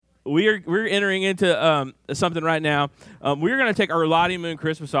we're entering into something right now. We're going to take our Lottie Moon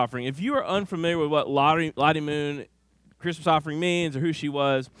Christmas offering. If you are unfamiliar with what Lottie Moon Christmas offering means or who she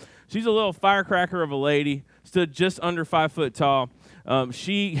was, she's a little firecracker of a lady, stood just under 5 foot tall.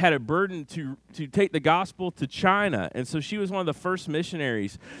 She had a burden to take the gospel to China, and so she was one of the first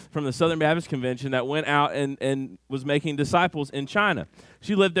missionaries from the Southern Baptist Convention that went out and was making disciples in China.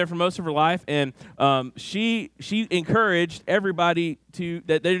 She lived there for most of her life, and she encouraged everybody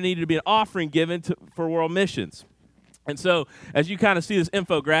that there needed to be an offering given for world missions. And so, as you kind of see this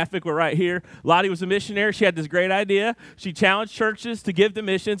infographic, we're right here. Lottie was a missionary. She had this great idea. She challenged churches to give to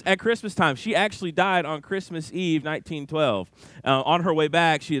missions at Christmas time. She actually died on Christmas Eve, 1912. On her way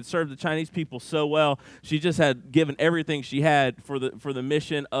back, she had served the Chinese people so well. She just had given everything she had for the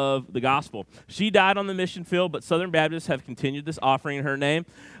mission of the gospel. She died on the mission field, but Southern Baptists have continued this offering in her name.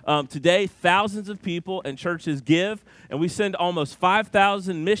 Today, thousands of people and churches give, and we send almost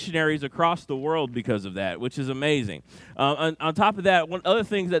 5,000 missionaries across the world because of that, which is amazing. On top of that, one other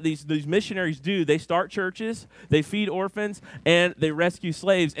things that these missionaries do, they start churches, they feed orphans, and they rescue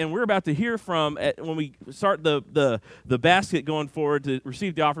slaves. And we're about to hear from, when we start the basket going forward to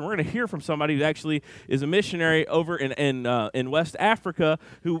receive the offering, we're going to hear from somebody who actually is a missionary over in West Africa,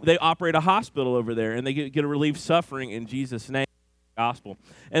 who they operate a hospital over there, and they get to relieve suffering in Jesus' name. Gospel.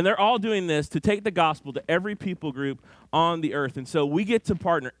 And they're all doing this to take the gospel to every people group on the earth. And so we get to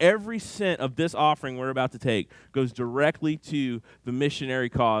partner. Every cent of this offering we're about to take goes directly to the missionary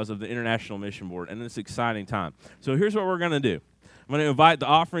cause of the International Mission Board. And it's an exciting time. So here's what we're going to do. I'm going to invite the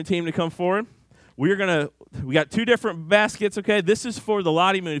offering team to come forward. We got two different baskets, okay? This is for the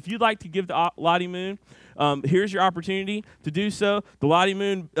Lottie Moon. If you'd like to give the Lottie Moon, here's your opportunity to do so. The Lottie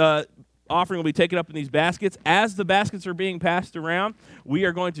Moon offering will be taken up in these baskets. As the baskets are being passed around, we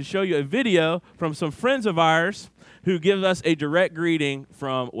are going to show you a video from some friends of ours who give us a direct greeting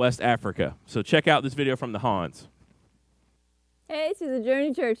from West Africa. So check out this video from the Hans. Hey, to the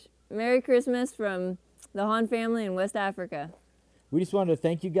Journey Church. Merry Christmas from the Han family in West Africa. We just wanted to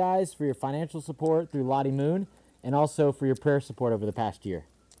thank you guys for your financial support through Lottie Moon and also for your prayer support over the past year.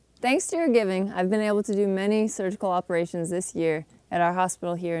 Thanks to your giving, I've been able to do many surgical operations this year at our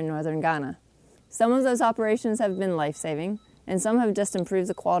hospital here in northern Ghana. Some of those operations have been life-saving, and some have just improved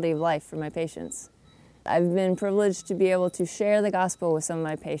the quality of life for my patients. I've been privileged to be able to share the gospel with some of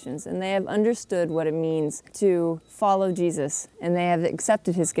my patients, and they have understood what it means to follow Jesus, and they have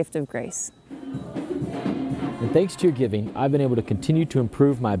accepted his gift of grace. And thanks to your giving, I've been able to continue to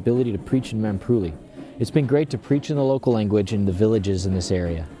improve my ability to preach in Mampruli. It's been great to preach in the local language in the villages in this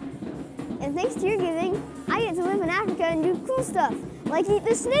area. And thanks to your giving, I get to live in Africa and do cool stuff, like eat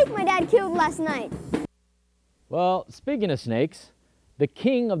the snake my dad killed last night. Well, speaking of snakes, the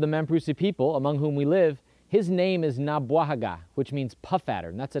king of the Mamprusi people, among whom we live, his name is Nabwahaga, which means puff adder,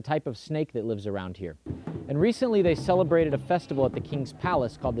 and that's a type of snake that lives around here. And recently they celebrated a festival at the king's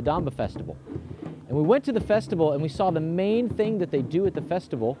palace called the Damba Festival. And we went to the festival and we saw the main thing that they do at the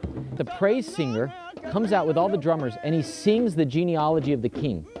festival. The praise singer comes out with all the drummers and he sings the genealogy of the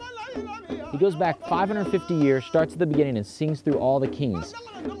king. He goes back 550 years, starts at the beginning, and sings through all the kings.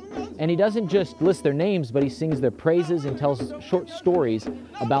 And he doesn't just list their names, but he sings their praises and tells short stories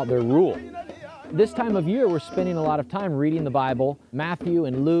about their rule. This time of year, we're spending a lot of time reading the Bible, Matthew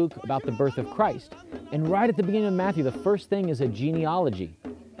and Luke, about the birth of Christ. And right at the beginning of Matthew, the first thing is a genealogy.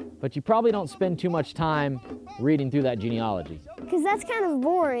 But you probably don't spend too much time reading through that genealogy. Because that's kind of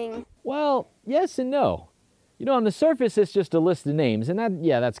boring. Well, yes and no. You know, on the surface, it's just a list of names, and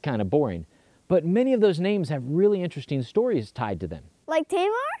that's kind of boring. But many of those names have really interesting stories tied to them. Like Tamar?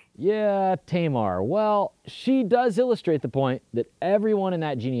 Yeah, Tamar. Well, she does illustrate the point that everyone in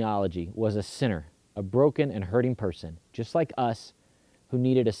that genealogy was a sinner, a broken and hurting person, just like us, who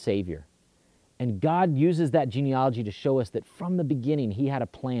needed a Savior. And God uses that genealogy to show us that from the beginning, he had a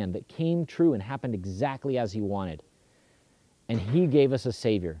plan that came true and happened exactly as he wanted. And he gave us a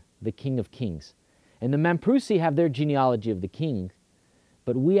Savior, the King of Kings. And the Mamprusi have their genealogy of the king,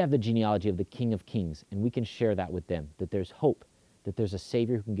 but we have the genealogy of the King of Kings, and we can share that with them, that there's hope, that there's a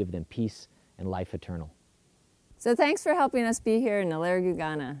Savior who can give them peace and life eternal. So thanks for helping us be here in Nalerigu,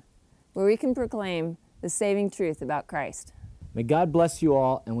 Ghana, where we can proclaim the saving truth about Christ. May God bless you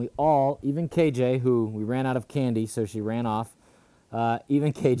all, and we all, even KJ, who we ran out of candy, so she ran off,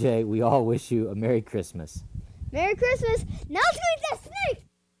 even KJ, we all wish you a Merry Christmas. Merry Christmas! Now let's go eat that snake!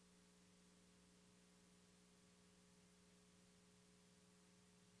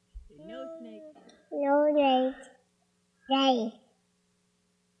 No snake. No snake. Yay.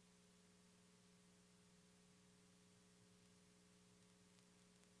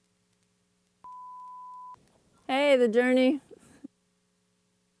 Hey, the Journey.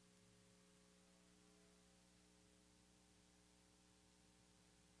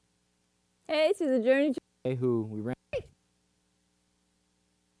 Hey to the Journey Church. who we ran.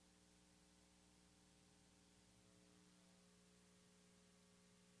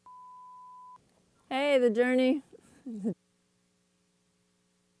 Hey, the Journey.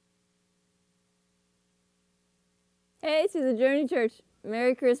 Hey to the Journey Church.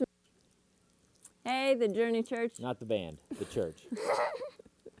 Merry Christmas. Hey, the Journey Church. Not the band, the church.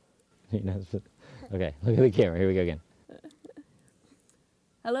 Okay, look at the camera. Here we go again.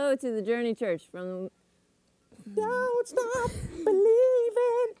 Hello to the Journey Church from. Don't stop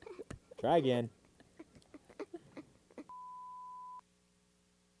believing. Try again.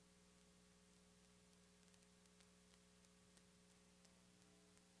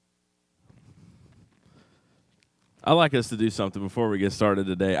 I'd like us to do something before we get started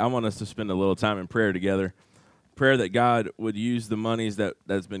today. I want us to spend a little time in prayer together. Prayer that God would use the monies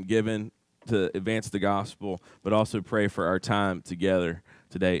that's been given to advance the gospel, but also pray for our time together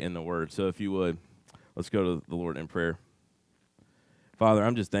today in the Word. So if you would, let's go to the Lord in prayer. Father,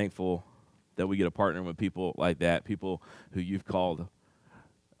 I'm just thankful that we get to partner with people like that, people who you've called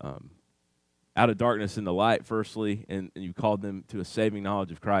out of darkness into light, firstly, and you've called them to a saving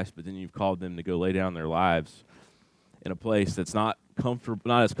knowledge of Christ, but then you've called them to go lay down their lives in a place that's not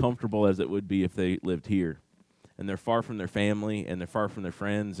as comfortable as it would be if they lived here. And they're far from their family, and they're far from their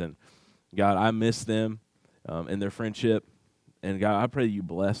friends, and God, I miss them and their friendship. And God, I pray that you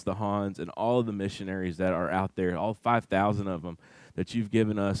bless the Hans and all of the missionaries that are out there, all 5,000 of them, that you've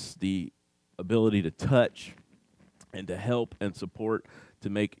given us the ability to touch and to help and support to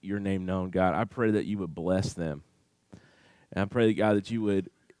make your name known. God, I pray that you would bless them. And I pray, God, that you would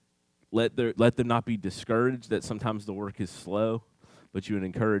let them not be discouraged that sometimes the work is slow, but you would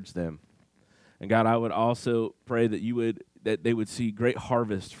encourage them. And God, I would also pray that they would see great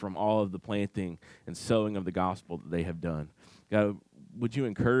harvest from all of the planting and sowing of the gospel that they have done. God, would you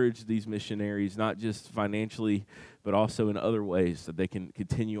encourage these missionaries, not just financially, but also in other ways that they can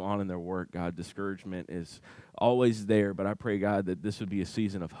continue on in their work? God, discouragement is always there, but I pray, God, that this would be a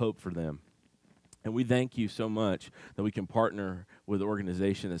season of hope for them. And we thank you so much that we can partner with an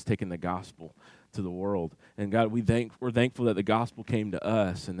organization that's taken the gospel to the world. And God, we're thankful that the gospel came to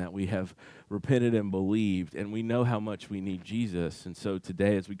us and that we have repented and believed, and we know how much we need Jesus. And so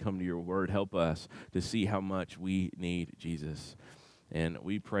today, as we come to your word, help us to see how much we need Jesus. And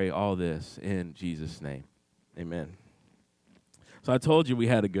we pray all this in Jesus' name. Amen. So I told you we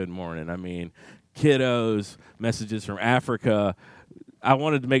had a good morning. I mean, kiddos, messages from Africa. I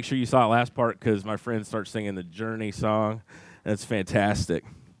wanted to make sure you saw the last part because my friend starts singing the Journey song. That's fantastic.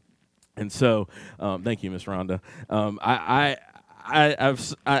 And so, thank you, Miss Rhonda. I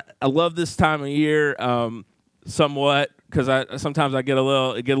love this time of year somewhat because sometimes I get a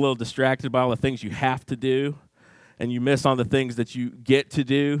little distracted by all the things you have to do, and you miss on the things that you get to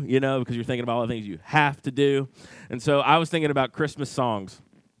do, because you're thinking about all the things you have to do. And so I was thinking about Christmas songs.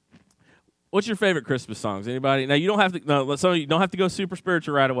 What's your favorite Christmas songs? Anybody? Now, you don't have to. No, some of you don't have to go super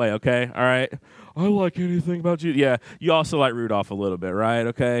spiritual right away. Okay, all right. I like anything about you. Yeah, you also like Rudolph a little bit, right?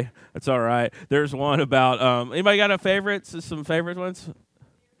 Okay, that's all right. There's one about. Anybody got a favorite? Some favorite ones?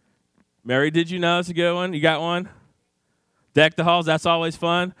 Mary, did you know? It's a good one. You got one? Deck the Halls. That's always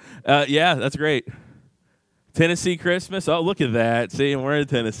fun. Yeah, that's great. Tennessee Christmas. Oh, look at that. See, we're in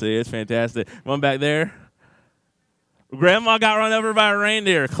Tennessee. It's fantastic. One back there. Grandma got run over by a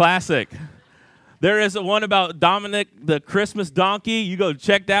reindeer. Classic. There is one about Dominic, the Christmas donkey. You go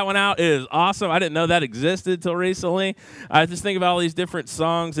check that one out. It is awesome. I didn't know that existed until recently. I just think about all these different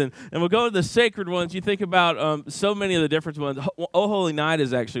songs. And we'll go to the sacred ones. You think about so many of the different ones. Oh Holy Night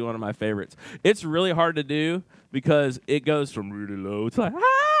is actually one of my favorites. It's really hard to do because it goes from really low to like,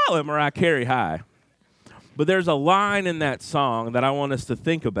 and Mariah Carey high. But there's a line in that song that I want us to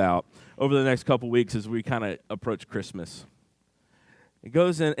think about over the next couple weeks as we kind of approach Christmas. It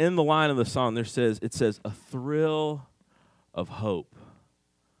goes in the line of the song, it says, a thrill of hope.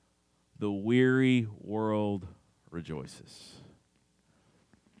 The weary world rejoices.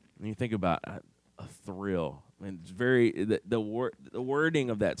 And you think about a thrill. I mean, it's the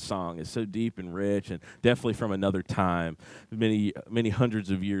wording of that song is so deep and rich, and definitely from another time, many hundreds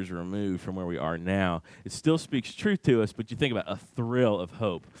of years removed from where we are now. It still speaks truth to us, but you think about a thrill of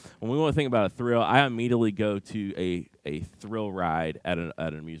hope. When we want to think about a thrill, I immediately go to a thrill ride at an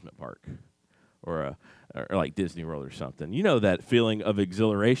amusement park, or like Disney World or something. You know that feeling of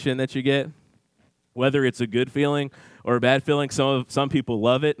exhilaration that you get. Whether it's a good feeling or a bad feeling, some people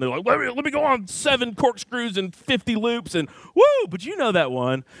love it. And they're like, let me go on 7 corkscrews and 50 loops and woo! But you know that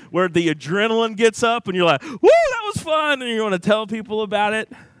one where the adrenaline gets up and you're like, woo, that was fun, and you want to tell people about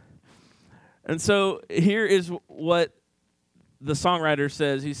it. And so here is what the songwriter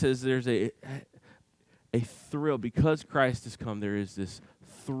says, he says there's a thrill. Because Christ has come, there is this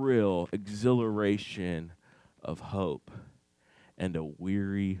thrill, exhilaration of hope, and a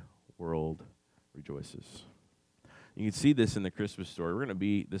weary world rejoices. You can see this in the Christmas story. We're going to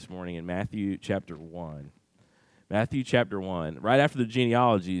be this morning in Matthew chapter 1. Matthew chapter 1, right after the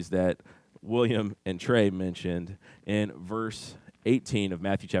genealogies that William and Trey mentioned in verse 18 of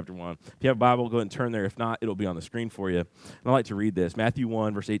Matthew chapter 1. If you have a Bible, go ahead and turn there. If not, it'll be on the screen for you. And I'd like to read this. Matthew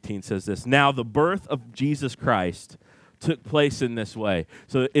 1, verse 18 says this, "Now the birth of Jesus Christ took place in this way."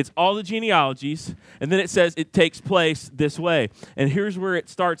 So it's all the genealogies, and then it says it takes place this way. And here's where it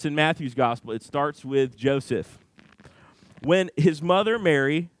starts in Matthew's gospel. It starts with Joseph. When his mother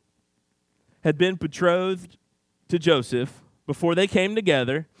Mary had been betrothed to Joseph, before they came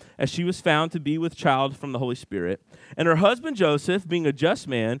together, as she was found to be with child from the Holy Spirit, and her husband Joseph, being a just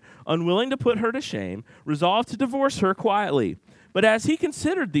man, unwilling to put her to shame, resolved to divorce her quietly. But as he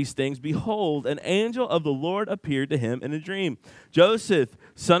considered these things, behold, an angel of the Lord appeared to him in a dream. "Joseph,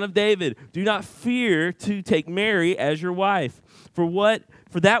 son of David, do not fear to take Mary as your wife,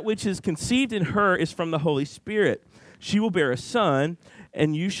 for that which is conceived in her is from the Holy Spirit. She will bear a son,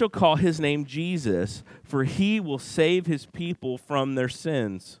 and you shall call his name Jesus, for he will save his people from their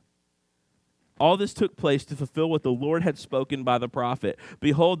sins." All this took place to fulfill what the Lord had spoken by the prophet.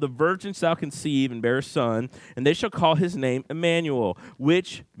 "Behold, the virgin shall conceive and bear a son, and they shall call his name Emmanuel,"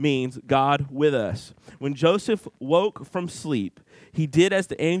 which means God with us. When Joseph woke from sleep, he did as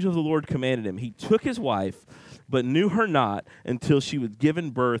the angel of the Lord commanded him. He took his wife, but knew her not until she was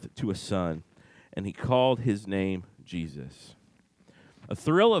given birth to a son, and he called his name Jesus. A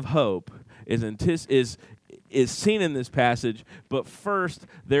thrill of hope is seen in this passage, but first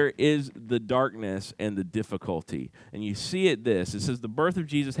there is the darkness and the difficulty. And you see it this. It says the birth of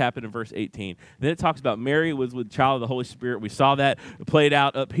Jesus happened in verse 18. Then it talks about Mary was with child of the Holy Spirit. We saw that played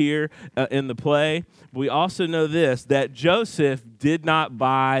out up here in the play. We also know this, that Joseph did not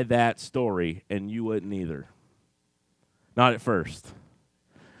buy that story, and you wouldn't either. Not at first.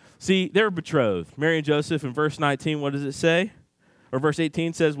 See, they were betrothed. Mary and Joseph in verse 19, what does it say? Or verse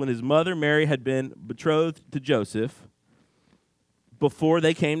 18 says, when his mother Mary had been betrothed to Joseph, before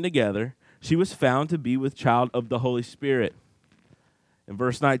they came together, she was found to be with child of the Holy Spirit. And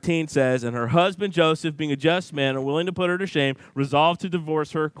verse 19 says, and her husband Joseph, being a just man and willing to put her to shame, resolved to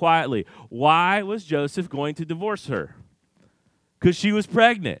divorce her quietly. Why was Joseph going to divorce her? Because she was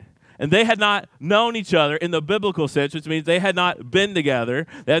pregnant. And they had not known each other in the biblical sense, which means they had not been together.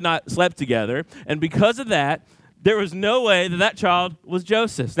 They had not slept together. And because of that, there was no way that that child was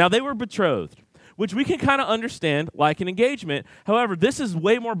Joseph's. Now, they were betrothed, which we can kind of understand like an engagement. However, this is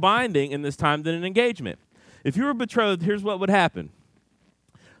way more binding in this time than an engagement. If you were betrothed, here's what would happen.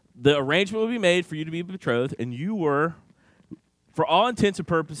 The arrangement would be made for you to be betrothed, and you were, for all intents and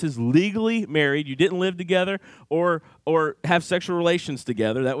purposes, legally married. You didn't live together or have sexual relations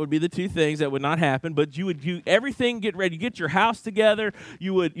together. That would be the two things that would not happen. But you would do everything, get ready, get your house together.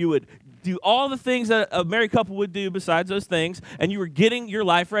 You would do all the things that a married couple would do besides those things, and you were getting your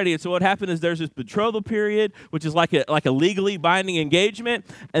life ready. And so what happened is there's this betrothal period, which is like a legally binding engagement,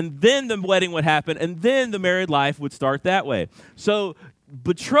 and then the wedding would happen, and then the married life would start that way. So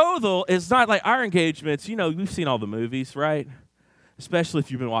betrothal is not like our engagements. You know, we've seen all the movies, right? Especially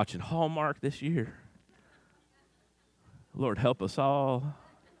if you've been watching Hallmark this year. Lord help us all.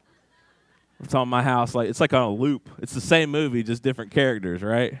 It's on my house, it's like on a loop. It's the same movie, just different characters,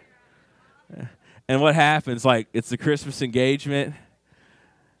 right? And what happens, it's the Christmas engagement,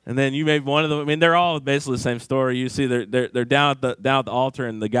 and then you maybe one of them. I mean, they're all basically the same story. You see, they're down at the altar,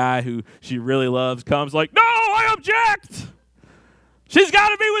 and the guy who she really loves comes like, "No, I object. She's got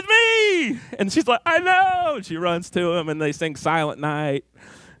to be with me." And she's like, "I know." And she runs to him, and they sing Silent Night,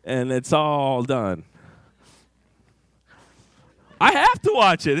 and it's all done. I have to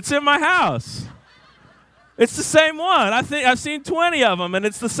watch it. It's in my house. It's the same one. I think I've seen 20 of them, and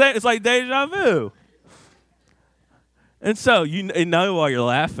it's the same. It's like deja vu. And so you know why you're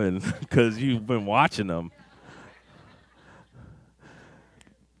laughing, because you've been watching them.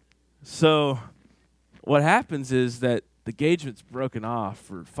 So what happens is that the engagement's broken off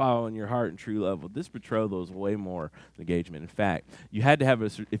for following your heart and true love. Well, this betrothal is way more than engagement. In fact, you had to have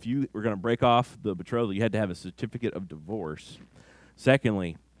if you were going to break off the betrothal, you had to have a certificate of divorce.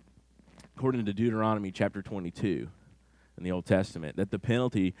 Secondly, according to Deuteronomy chapter 22 in the Old Testament, that the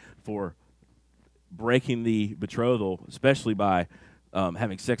penalty for breaking the betrothal, especially by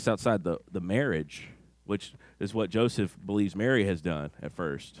having sex outside the marriage, which is what Joseph believes Mary has done at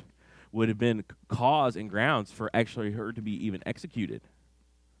first, would have been cause and grounds for actually her to be even executed.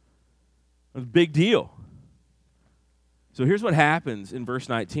 It was a big deal. So here's what happens in verse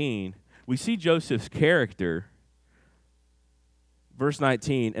 19. We see Joseph's character. Verse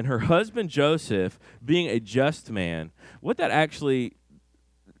 19, and her husband Joseph, being a just man. What that actually,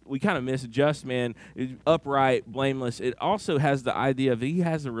 we kind of miss. A just man is upright, blameless. It also has the idea of he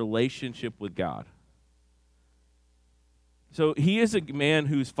has a relationship with God. So he is a man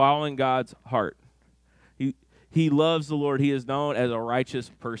who's following God's heart. He loves the Lord. He is known as a righteous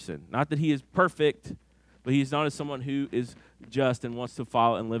person. Not that he is perfect, but he is known as someone who is just and wants to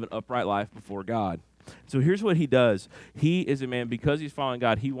follow and live an upright life before God. So here's what he does. He is a man, because he's following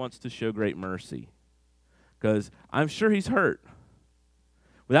God, he wants to show great mercy. Because I'm sure he's hurt.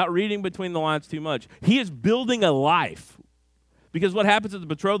 Without reading between the lines too much, he is building a life. Because what happens at the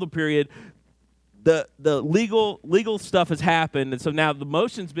betrothal period, the legal stuff has happened, and so now the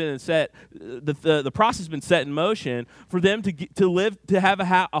motion's been set. The process has been set in motion for them to live, to have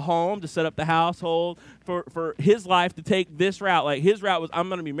a home, to set up the household, for his life to take this route. Like his route was, I'm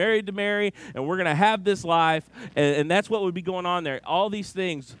going to be married to Mary, and we're going to have this life, and that's what would be going on there. All these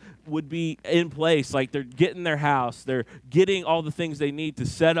things would be in place, like they're getting their house, they're getting all the things they need to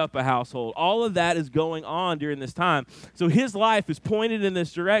set up a household. All of that is going on during this time. So his life is pointed in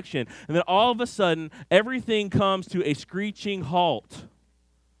this direction, and then all of a sudden, everything comes to a screeching halt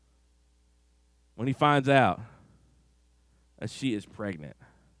when he finds out that she is pregnant.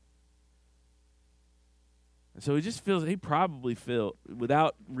 And so he probably feels,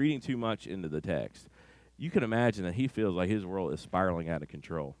 without reading too much into the text, you can imagine that he feels like his world is spiraling out of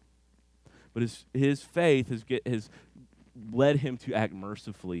control. But his faith has led him to act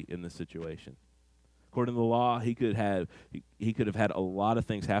mercifully in this situation. According to the law, he could have had a lot of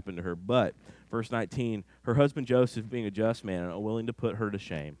things happen to her. But, verse 19, her husband Joseph, being a just man and unwilling to put her to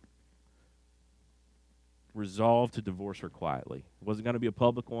shame, resolved to divorce her quietly. It wasn't going to be a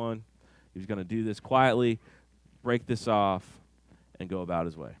public one. He was going to do this quietly, break this off, and go about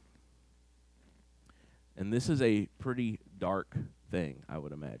his way. And this is a pretty dark thing, I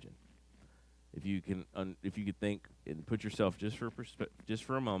would imagine. If you could think and put yourself just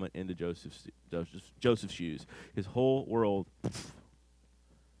for a moment into Joseph's shoes, his whole world was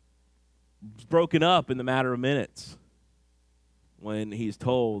broken up in the matter of minutes when he's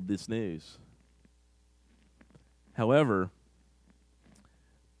told this news. However,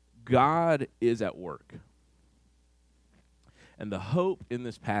 God is at work. And the hope in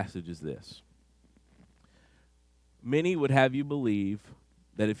this passage is this. Many would have you believe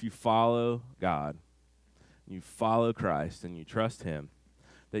that if you follow God, you follow Christ, and you trust him,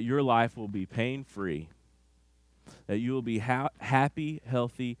 that your life will be pain-free, that you will be happy,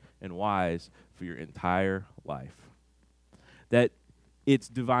 healthy, and wise for your entire life. That it's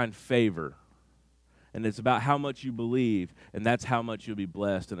divine favor, and it's about how much you believe, and that's how much you'll be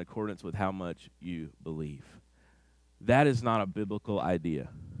blessed in accordance with how much you believe. That is not a biblical idea,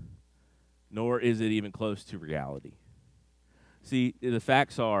 nor is it even close to reality. See, the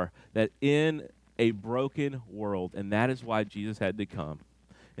facts are that in a broken world, and that is why Jesus had to come,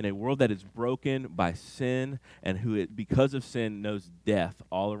 in a world that is broken by sin and who, because of sin, knows death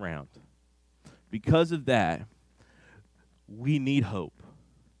all around. Because of that, we need hope,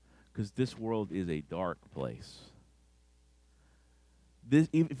 because this world is a dark place.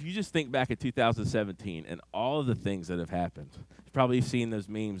 If you just think back at 2017 and all of the things that have happened, you've probably seen those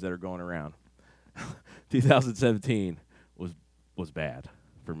memes that are going around. 2017 was bad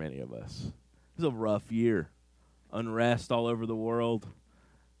for many of us. It was a rough year. Unrest all over the world,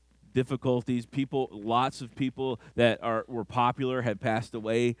 difficulties, lots of people that were popular had passed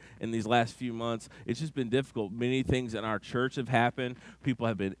away in these last few months. It's just been difficult. Many things in our church have happened. People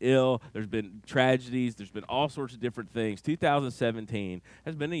have been ill. There's been tragedies. There's been all sorts of different things. 2017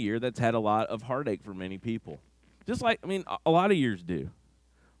 has been a year that's had a lot of heartache for many people. Just like, a lot of years do,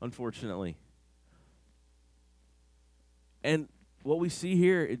 unfortunately. And what we see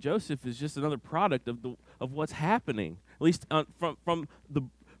here at Joseph is just another product of what's happening. At least from the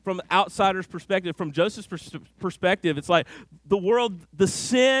outsider's perspective, from Joseph's perspective, it's like the world, the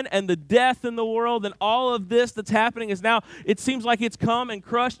sin and the death in the world, and all of this that's happening is now, it seems like it's come and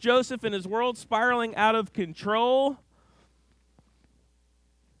crushed Joseph and his world, spiraling out of control.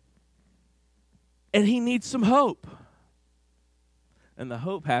 And he needs some hope. And the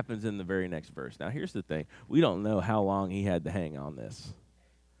hope happens in the very next verse. Now, here's the thing. We don't know how long he had to hang on this.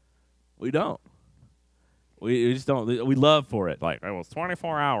 We don't. We just don't. We love for it. Like, it was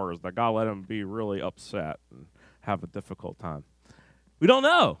 24 hours that God let him be really upset and have a difficult time. We don't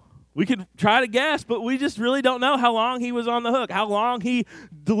know. We could try to guess, but we just really don't know how long he was on the hook, how long he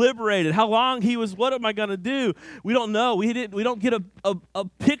deliberated, how long he was, what am I going to do? We don't know. We don't get a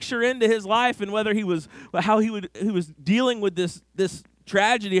picture into his life and whether he was dealing with this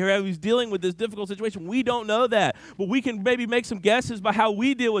tragedy or how he was dealing with this difficult situation. We don't know that, but we can maybe make some guesses by how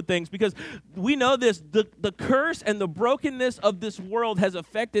we deal with things, because we know this, the curse and the brokenness of this world has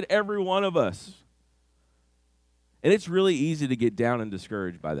affected every one of us. And it's really easy to get down and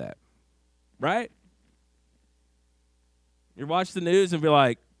discouraged by that. Right? You watch the news and be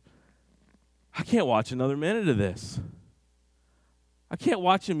like, I can't watch another minute of this. I can't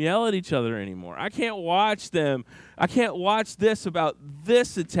watch them yell at each other anymore. I can't watch this about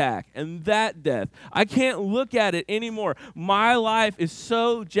this attack and that death. I can't look at it anymore. My life is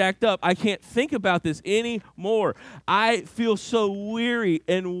so jacked up. I can't think about this anymore. I feel so weary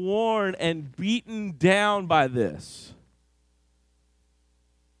and worn and beaten down by this.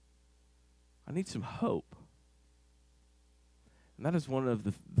 I need some hope. And that is one of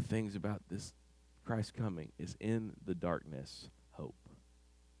the things about this Christ coming, is in the darkness, hope.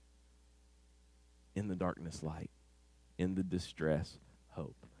 In the darkness, light. In the distress,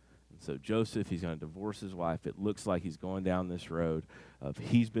 hope. And so Joseph, he's going to divorce his wife. It looks like he's going down this road of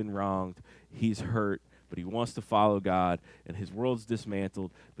he's been wronged, he's hurt, but he wants to follow God, and his world's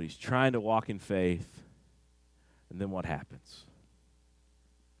dismantled, but he's trying to walk in faith. And then what happens?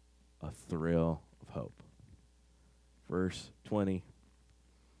 A thrill of hope. Verse 20.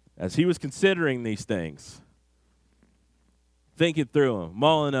 As he was considering these things, thinking through them,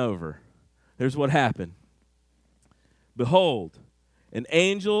 mulling over, here's what happened. Behold, an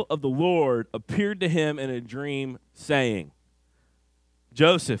angel of the Lord appeared to him in a dream, saying,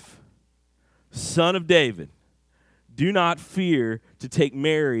 Joseph, son of David, do not fear to take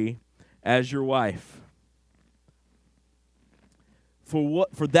Mary as your wife.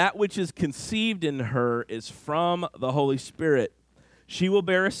 For that which is conceived in her is from the Holy Spirit. She will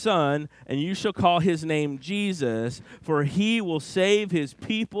bear a son, and you shall call his name Jesus, for he will save his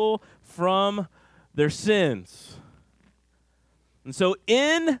people from their sins. And so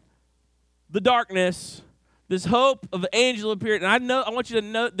in the darkness, this hope of an angel appeared. And I want you to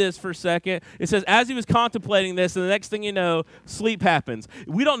note this for a second. It says, as he was contemplating this, and the next thing you know, sleep happens.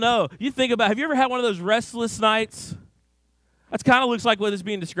 We don't know. You think about, have you ever had one of those restless nights? That kind of looks like what is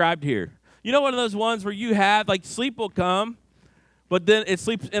being described here. You know, one of those ones where you have, like, sleep will come, but then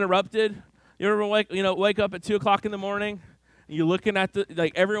sleep's interrupted. You ever wake up at 2 o'clock in the morning, and you're looking at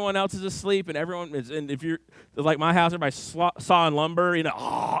everyone else is asleep, and everyone is, and if you're like my house, everybody's sawing lumber,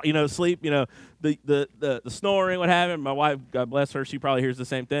 sleep, the snoring, what have you. My wife, God bless her, she probably hears the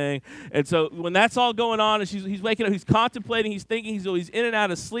same thing. And so when that's all going on, and he's waking up, he's contemplating, he's thinking, he's in and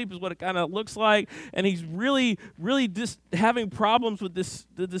out of sleep is what it kind of looks like, and he's really, really just having problems with this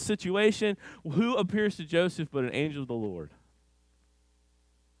situation. Who appears to Joseph but an angel of the Lord?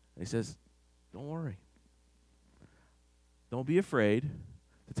 And he says, don't worry. Don't be afraid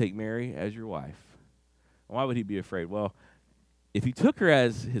to take Mary as your wife. Why would he be afraid? Well, if he took her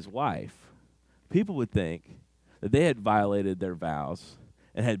as his wife, people would think that they had violated their vows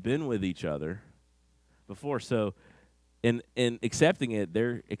and had been with each other before. So in accepting it,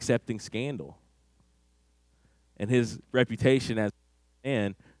 they're accepting scandal. And his reputation as a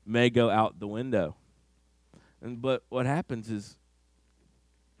man may go out the window. But what happens is,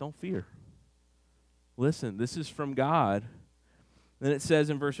 don't fear. Listen, this is from God. Then it says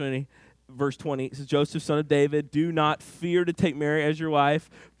in verse 20, it says, Joseph, son of David, do not fear to take Mary as your wife,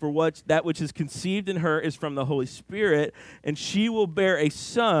 for that which is conceived in her is from the Holy Spirit, and she will bear a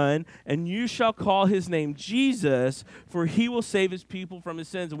son, and you shall call his name Jesus, for he will save his people from his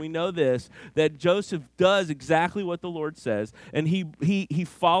sins. And we know this, that Joseph does exactly what the Lord says, and he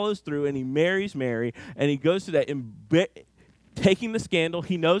follows through, and he marries Mary, and he goes to that taking the scandal.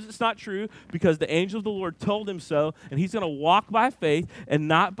 He knows it's not true because the angel of the Lord told him so, and he's going to walk by faith and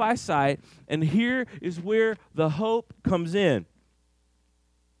not by sight. And here is where the hope comes in.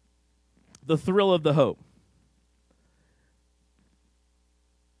 The thrill of the hope.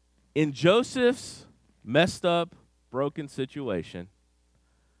 In Joseph's messed up, broken situation,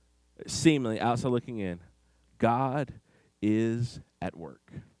 seemingly outside looking in, God is at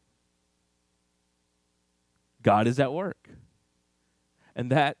work. God is at work. And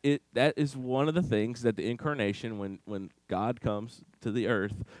that is one of the things that the incarnation, when God comes to the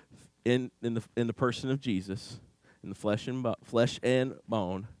earth in the person of Jesus, in the flesh and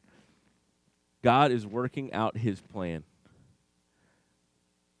bone, God is working out his plan.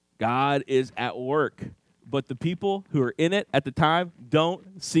 God is at work. But the people who are in it at the time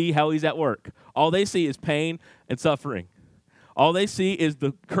don't see how he's at work. All they see is pain and suffering. All they see is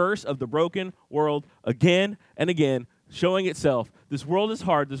the curse of the broken world again and again showing itself. This world is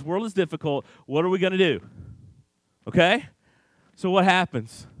hard. This world is difficult. What are we going to do? Okay? So what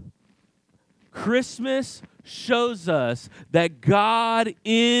happens? Christmas shows us that God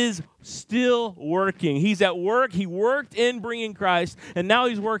is still working. He's at work. He worked in bringing Christ, and now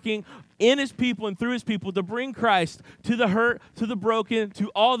he's working in his people and through his people to bring Christ to the hurt, to the broken, to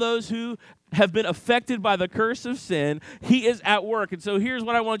all those who have been affected by the curse of sin. He is at work. And so here's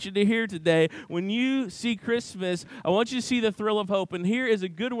what I want you to hear today. When you see Christmas, I want you to see the thrill of hope. And here is a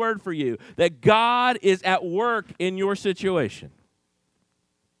good word for you, that God is at work in your situation.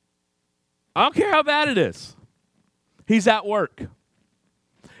 I don't care how bad it is. He's at work.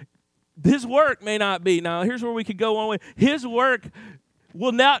 His work may not be. Now, here's where we could go one way. His work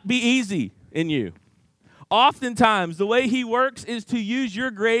will not be easy in you. Oftentimes, the way he works is to use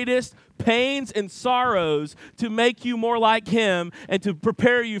your greatest pains and sorrows to make you more like him and to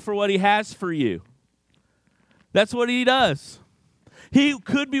prepare you for what he has for you. That's what he does. He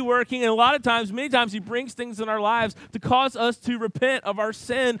could be working, and a lot of times, many times, he brings things in our lives to cause us to repent of our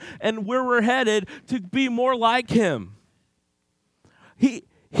sin and where we're headed to be more like him. He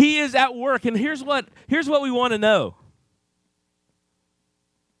is at work, and here's what we want to know.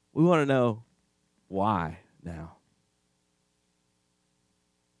 We want to know why now.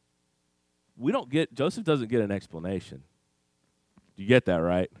 Joseph doesn't get an explanation. Do you get that,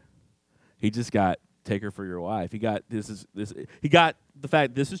 right? He just got, take her for your wife. He got he got the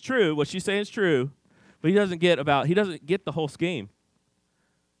fact this is true, what she's saying is true, but he doesn't get the whole scheme.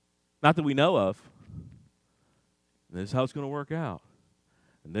 Not that we know of. This is how it's going to work out.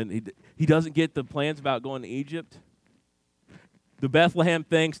 And then he doesn't get the plans about going to Egypt. The Bethlehem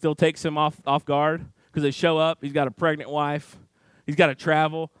thing still takes him off guard because they show up. He's got a pregnant wife. He's got to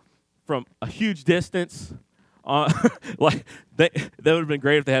travel from a huge distance. Like that would have been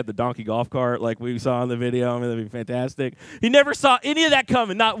great if they had the donkey golf cart like we saw in the video. I mean, that'd be fantastic. He never saw any of that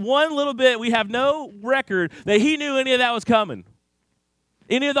coming. Not one little bit. We have no record that he knew any of that was coming.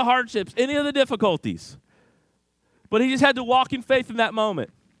 Any of the hardships, any of the difficulties. But he just had to walk in faith in that moment,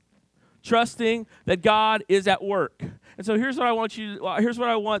 trusting that God is at work. And so here's what I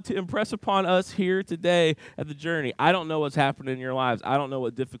want to impress upon us here today at the journey. I don't know what's happening in your lives. I don't know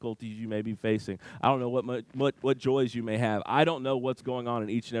what difficulties you may be facing. I don't know what joys you may have. I don't know what's going on in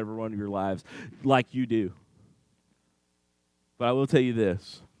each and every one of your lives like you do. But I will tell you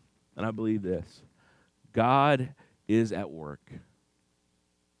this, and I believe this. God is at work. He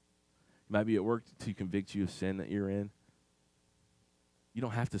might be at work to convict you of sin that you're in. You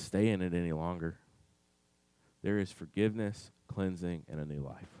don't have to stay in it any longer. There is forgiveness, cleansing, and a new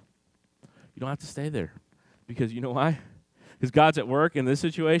life. You don't have to stay there. Because you know why? Because God's at work in this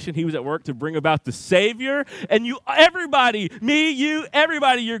situation. He was at work to bring about the Savior. And everybody, me, you,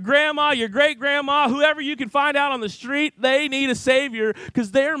 everybody, your grandma, your great-grandma, whoever you can find out on the street, they need a Savior because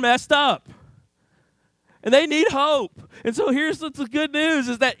they're messed up. And they need hope. And so here's what's the good news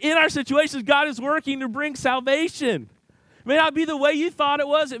is that in our situations, God is working to bring salvation. It may not be the way you thought it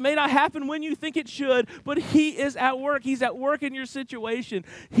was. It may not happen when you think it should, but he is at work. He's at work in your situation.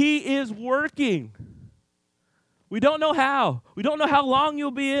 He is working. We don't know how. We don't know how long you'll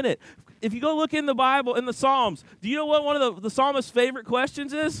be in it. If you go look in the Bible, in the Psalms, do you know what one of the psalmist's favorite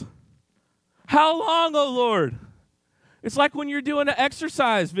questions is? How long, O Lord? It's like when you're doing an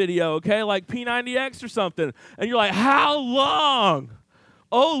exercise video, okay, like P90X or something, and you're like, how long,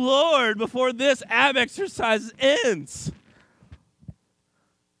 oh Lord, before this ab exercise ends?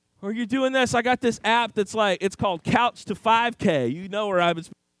 Or you're doing this, I got this app that's like, it's called Couch to 5K. You know where I've been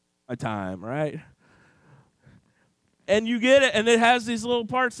spending my time, right? And you get it, and it has these little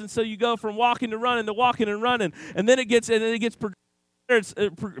parts, and so you go from walking to running to walking and running, and then it gets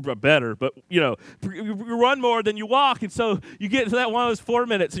better, but you run more than you walk, and so you get to that one of those 4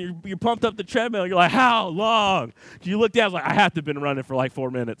 minutes, and you're pumped up the treadmill. You're like, how long? You look down, it's like I have to have been running for like 4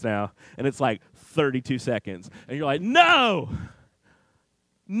 minutes now, and it's like 32 seconds, and you're like, no.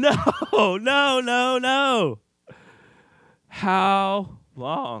 How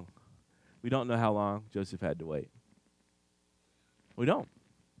long? We don't know how long Joseph had to wait. We don't.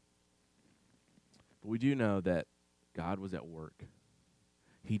 But we do know that God was at work.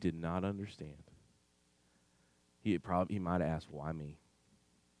 He did not understand. He might have asked, why me?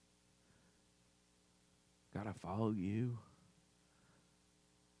 God, I follow you.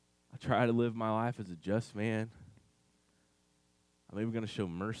 I try to live my life as a just man. I'm maybe going to show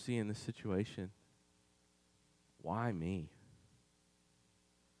mercy in this situation. Why me?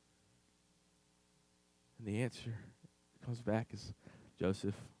 And the answer comes back is,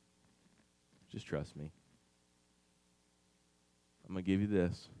 Joseph, just trust me. I'm going to give you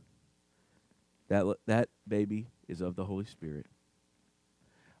this. That baby is of the Holy Spirit.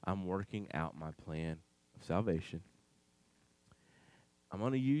 I'm working out my plan of salvation. I'm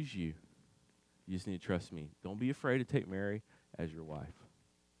going to use you. You just need to trust me. Don't be afraid to take Mary as your wife.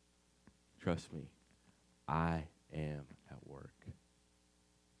 Trust me. I am at work.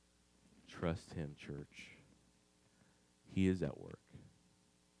 Trust him, church. He is at work.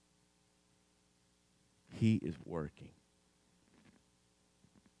 He is working.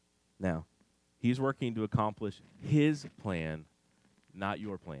 Now, he's working to accomplish his plan, not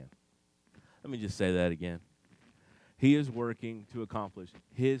your plan. Let me just say that again. He is working to accomplish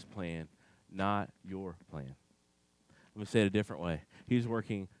his plan, not your plan. Let me say it a different way. He's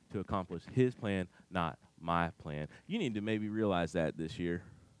working to accomplish his plan, not my plan. You need to maybe realize that this year.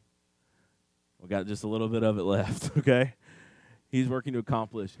 We got just a little bit of it left, okay? He's working to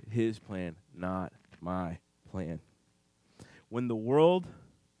accomplish his plan, not my plan. When the world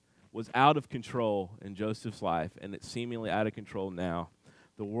was out of control in Joseph's life, and it's seemingly out of control now,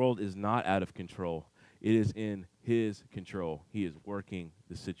 the world is not out of control. It is in his control. He is working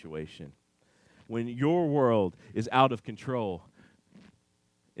the situation. When your world is out of control,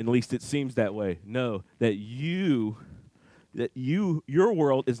 at least it seems that way, know that your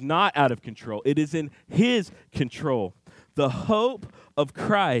world is not out of control. It is in his control. The hope of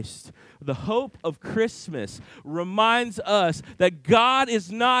Christ, the hope of Christmas, reminds us that God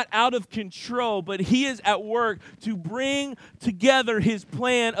is not out of control, but he is at work to bring together his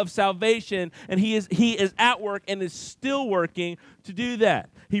plan of salvation, and he is at work and is still working to do that.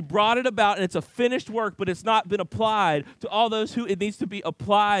 He brought it about, and it's a finished work, but it's not been applied to all those who it needs to be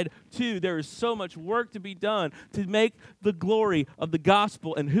applied to. There is so much work to be done to make the glory of the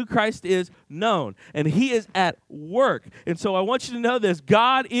gospel and who Christ is known, and he is at work. And so I want you to know this.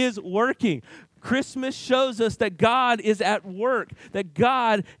 God is working. Christmas shows us that God is at work, that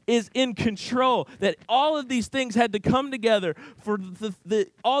God is in control, that all of these things had to come together for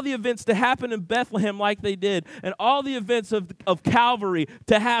all the events to happen in Bethlehem like they did, and all the events of Calvary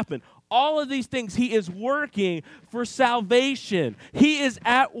to happen. All of these things, he is working for salvation. He is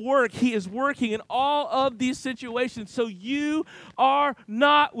at work. He is working in all of these situations. So you are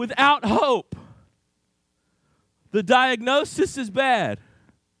not without hope. The diagnosis is bad.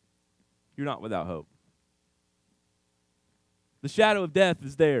 You're not without hope. The shadow of death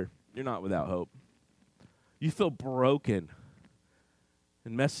is there. You're not without hope. You feel broken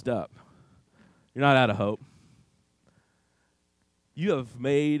and messed up. You're not out of hope. You have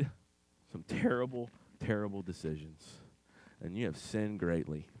made some terrible, terrible decisions, and you have sinned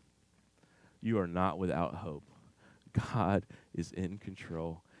greatly. You are not without hope. God is in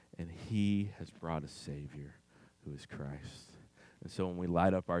control, and he has brought a Savior who is Christ. And so when we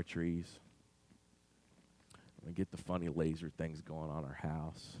light up our trees, we get the funny laser things going on our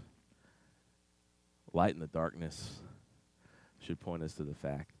house, light in the darkness should point us to the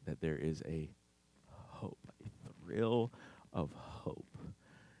fact that there is a hope, a thrill of hope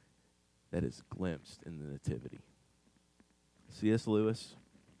that is glimpsed in the Nativity. C.S. Lewis,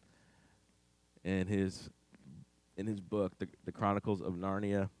 in his book, The Chronicles of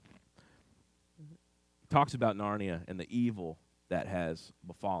Narnia, talks about Narnia and the evil that has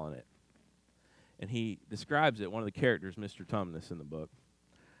befallen it. And he describes it, one of the characters, Mr. Tumnus in the book,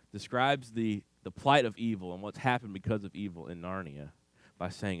 describes the plight of evil and what's happened because of evil in Narnia by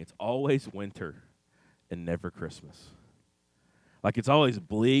saying it's always winter and never Christmas. Like it's always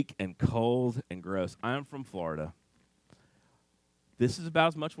bleak and cold and gross. I'm from Florida. This is about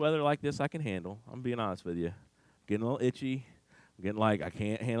as much weather like this I can handle. I'm being honest with you. Getting a little itchy. I'm getting like I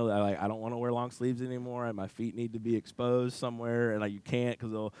can't handle it. I don't want to wear long sleeves anymore, and my feet need to be exposed somewhere, and you can't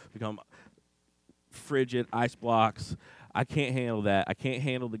because they'll become frigid ice blocks. I can't handle that. I can't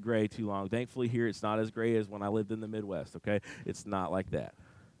handle the gray too long. Thankfully here it's not as gray as when I lived in the Midwest, okay? It's not like that.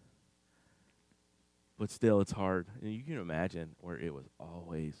 But still, it's hard. And you can imagine where it was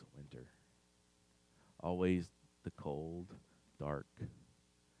always winter. Always the cold, dark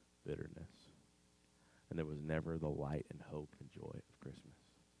bitterness. And there was never the light and hope and joy of Christmas.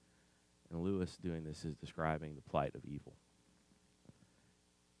 And Lewis doing this is describing the plight of evil.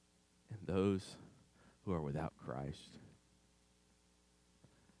 And those who are without Christ,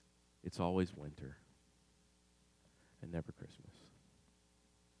 it's always winter and never Christmas.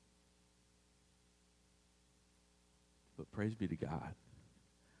 But praise be to God.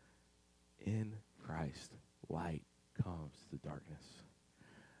 In Christ, light comes to the darkness.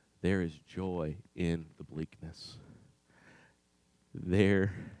 There is joy in the bleakness.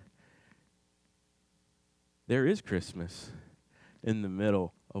 There is Christmas. in the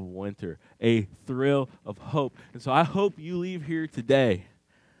middle of winter, a thrill of hope. And so I hope you leave here today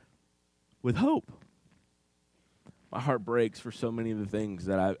with hope. My heart breaks for so many of the things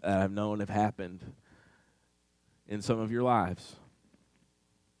that I've known have happened in some of your lives.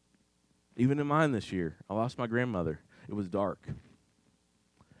 Even in mine this year, I lost my grandmother. It was dark.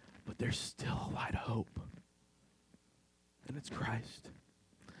 But there's still a light of hope. And it's Christ.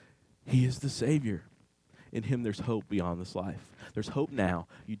 He is the Savior. In him there's hope beyond this life. There's hope now.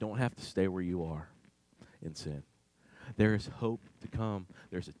 You don't have to stay where you are in sin. There is hope to come.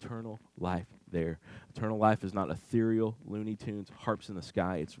 There's eternal life there. Eternal life is not ethereal, Looney Tunes, harps in the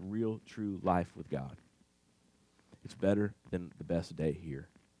sky. It's real, true life with God. It's better than the best day here.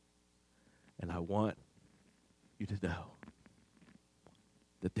 And I want you to know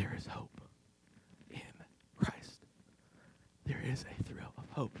that there is hope in Christ. There is a thrill of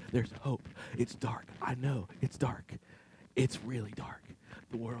hope. There's hope. It's dark. I know it's dark. It's really dark.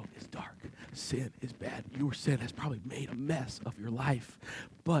 The world is dark. Sin is bad. Your sin has probably made a mess of your life.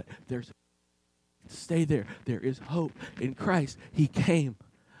 But stay there. There is hope in Christ. He came.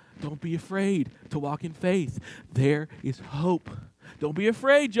 Don't be afraid to walk in faith. There is hope. Don't be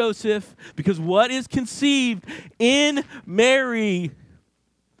afraid, Joseph, because what is conceived in Mary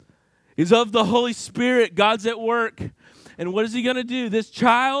is of the Holy Spirit. God's at work. And what is he going to do? This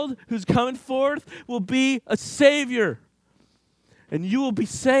child who's coming forth will be a Savior. And you will be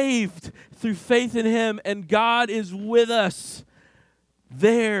saved through faith in him. And God is with us.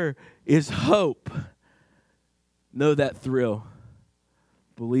 There is hope. Know that thrill.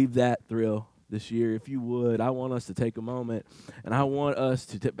 Believe that thrill this year. If you would, I want us to take a moment. And I want us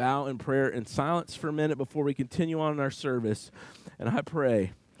to bow in prayer in silence for a minute before we continue on in our service. And I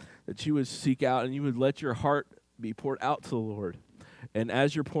pray that you would seek out and you would let your heart be poured out to the Lord. And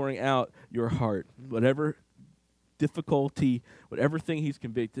as you're pouring out your heart, whatever difficulty, whatever thing he's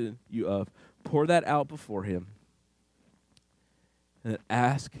convicted you of, pour that out before him and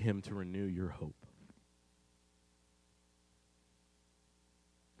ask him to renew your hope.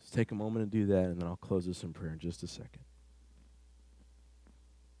 Just take a moment and do that, and then I'll close this in prayer in just a second.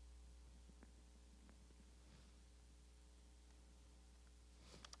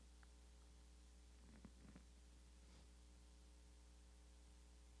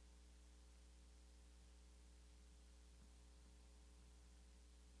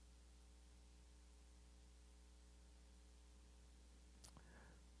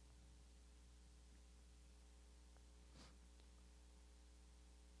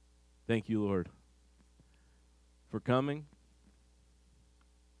 Thank you, Lord, for coming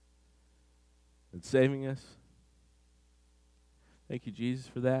and saving us. Thank you, Jesus,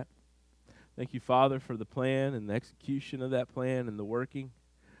 for that. Thank you, Father, for the plan and the execution of that plan and the working.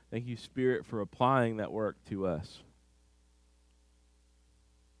 Thank you, Spirit, for applying that work to us.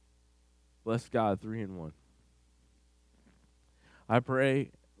 Bless God, 3 in 1. I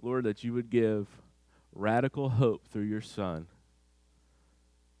pray, Lord, that you would give radical hope through your Son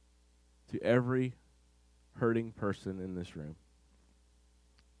to every hurting person in this room.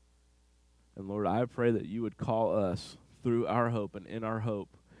 And Lord, I pray that you would call us through our hope and in our hope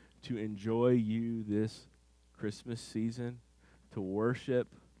to enjoy you this Christmas season, to worship,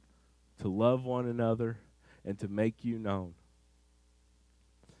 to love one another, and to make you known.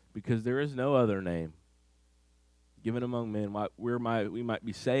 Because there is no other name given among men we might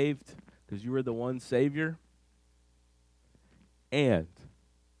be saved, because you are the one Savior, and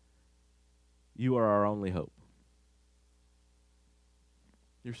you are our only hope.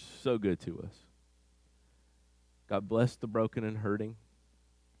 You're so good to us. God bless the broken and hurting.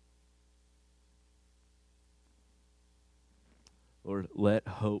 Lord, let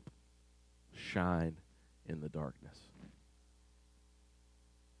hope shine in the darkness.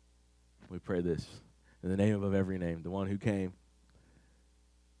 We pray this in the name above every name, the one who came,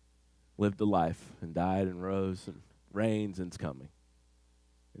 lived a life, and died and rose and reigns and is coming.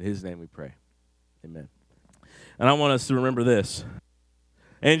 In his name we pray. Amen. And I want us to remember this.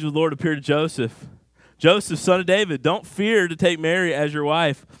 Angel of the Lord appeared to Joseph. Joseph, son of David, don't fear to take Mary as your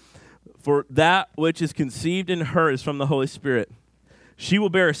wife, for that which is conceived in her is from the Holy Spirit. She will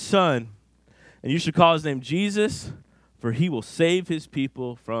bear a son, and you should call his name Jesus, for he will save his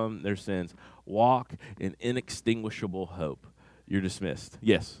people from their sins. Walk in inextinguishable hope. You're dismissed.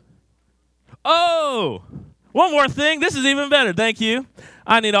 Yes. Oh, one more thing. This is even better. Thank you.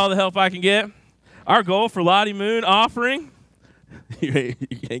 I need all the help I can get. Our goal for Lottie Moon offering, you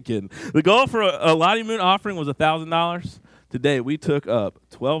ain't kidding. The goal for a Lottie Moon offering was $1,000. Today we took up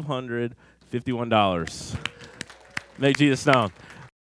 $1,251. Make Jesus known.